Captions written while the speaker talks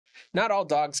Not all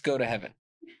dogs go to heaven.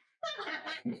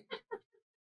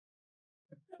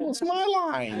 What's my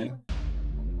line?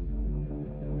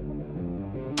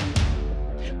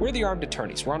 We're the Armed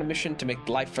Attorneys. We're on a mission to make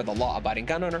life for the law-abiding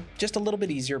gun owner just a little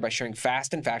bit easier by sharing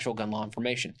fast and factual gun law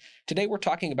information. Today we're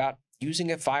talking about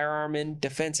using a firearm in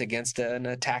defense against an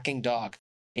attacking dog.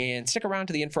 And stick around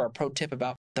to the end for our pro tip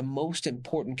about the most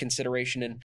important consideration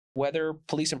in whether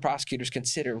police and prosecutors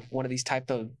consider one of these type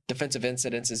of defensive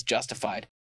incidents is justified.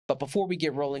 But before we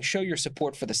get rolling, show your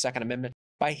support for the Second Amendment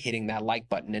by hitting that like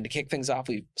button. And to kick things off,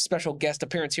 we have a special guest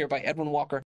appearance here by Edwin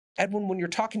Walker. Edwin, when you're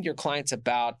talking to your clients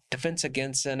about defense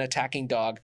against an attacking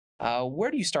dog,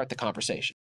 where do you start the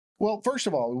conversation? Well, first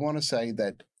of all, we want to say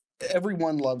that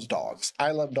everyone loves dogs.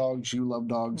 I love dogs. You love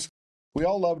dogs. We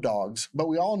all love dogs, but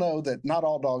we all know that not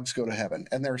all dogs go to heaven.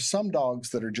 And there are some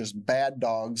dogs that are just bad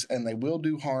dogs, and they will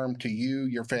do harm to you,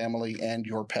 your family, and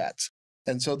your pets.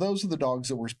 And so those are the dogs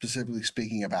that we're specifically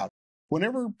speaking about.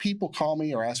 Whenever people call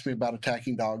me or ask me about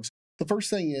attacking dogs, the first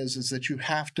thing is that you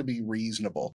have to be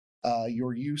reasonable.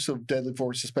 Your use of deadly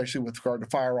force, especially with regard to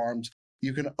firearms,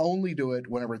 you can only do it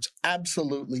whenever it's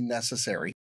absolutely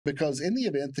necessary. Because in the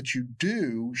event that you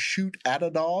do shoot at a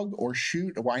dog or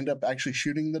wind up actually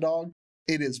shooting the dog,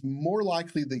 it is more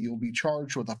likely that you'll be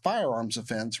charged with a firearms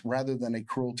offense rather than a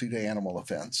cruelty to animal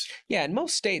offense. Yeah, in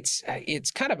most states,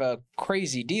 it's kind of a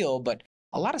crazy deal, but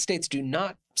a lot of states do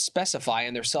not specify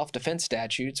in their self-defense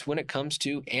statutes when it comes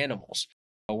to animals.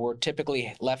 We're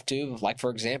typically left to, like for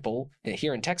example,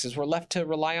 here in Texas, we're left to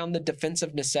rely on the defense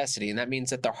of necessity. And that means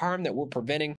that the harm that we're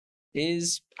preventing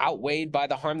is outweighed by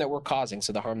the harm that we're causing.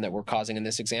 So the harm that we're causing in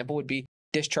this example would be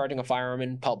discharging a firearm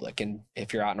in public. And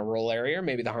if you're out in a rural area,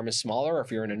 maybe the harm is smaller. Or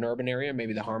if you're in an urban area,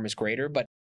 maybe the harm is greater. But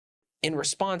in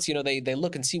response, they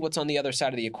look and see what's on the other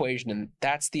side of the equation, and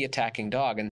that's the attacking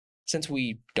dog. And since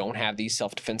we don't have these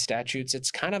self-defense statutes,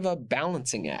 it's kind of a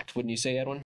balancing act, wouldn't you say,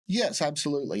 Edwin? Yes,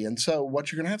 absolutely. And so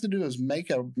what you're going to have to do is make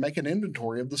an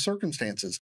inventory of the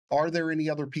circumstances. Are there any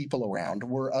other people around?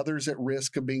 Were others at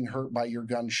risk of being hurt by your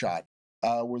gunshot?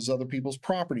 Was other people's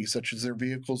property, such as their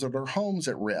vehicles or their homes,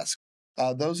 at risk?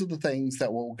 Those are the things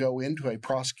that will go into a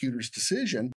prosecutor's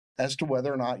decision as to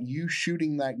whether or not you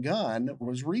shooting that gun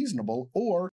was reasonable,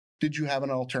 or did you have an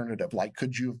alternative? Like,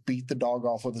 could you have beat the dog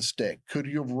off with a stick? Could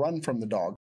you have run from the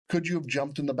dog? Could you have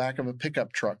jumped in the back of a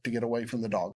pickup truck to get away from the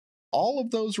dog? All of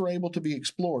those are able to be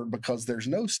explored because there's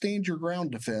no stand your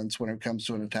ground defense when it comes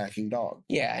to an attacking dog.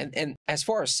 Yeah, and as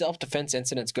far as self-defense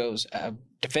incidents goes,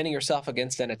 defending yourself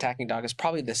against an attacking dog is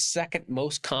probably the second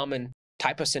most common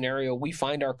type of scenario we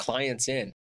find our clients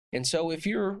in. And so if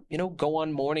you're, go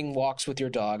on morning walks with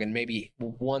your dog, and maybe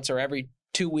once or every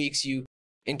 2 weeks you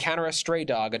encounter a stray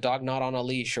dog, a dog not on a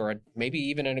leash, or maybe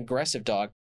even an aggressive dog,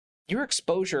 your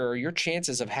exposure or your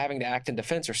chances of having to act in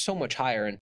defense are so much higher.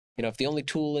 And if the only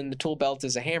tool in the tool belt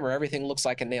is a hammer, everything looks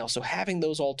like a nail. So having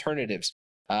those alternatives,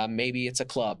 maybe it's a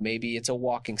club, maybe it's a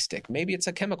walking stick, maybe it's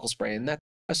a chemical spray, and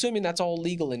assuming that's all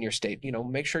legal in your state,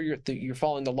 make sure you're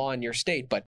following the law in your state.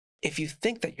 But if you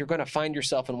think that you're going to find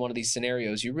yourself in one of these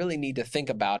scenarios, you really need to think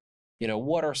about,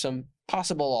 what are some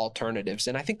possible alternatives.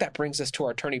 And I think that brings us to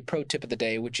our attorney pro tip of the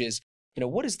day, which is,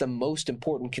 what is the most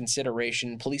important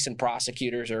consideration police and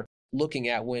prosecutors are looking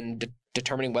at when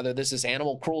determining whether this is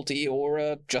animal cruelty or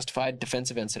a justified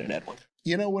defensive incident, Edwin?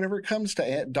 Whenever it comes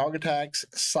to dog attacks,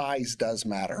 size does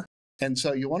matter. And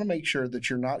so you want to make sure that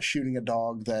you're not shooting a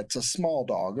dog that's a small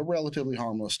dog, a relatively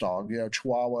harmless dog,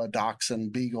 chihuahua,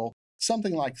 dachshund, beagle,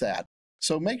 something like that.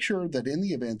 So make sure that in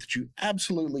the event that you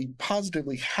absolutely,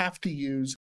 positively have to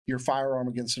use your firearm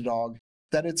against a dog,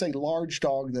 that it's a large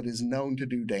dog that is known to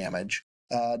do damage.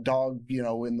 Dog,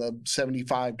 in the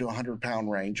 75 to 100-pound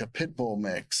range, a pit bull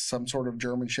mix, some sort of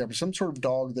German shepherd, some sort of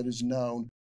dog that is known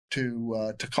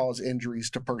to cause injuries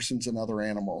to persons and other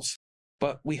animals.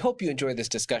 But we hope you enjoyed this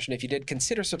discussion. If you did,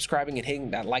 consider subscribing and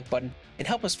hitting that like button, and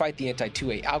help us fight the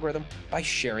anti-2A algorithm by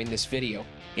sharing this video.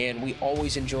 And we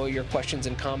always enjoy your questions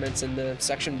and comments in the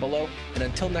section below. And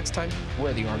until next time,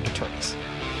 we're the Armed Attorneys.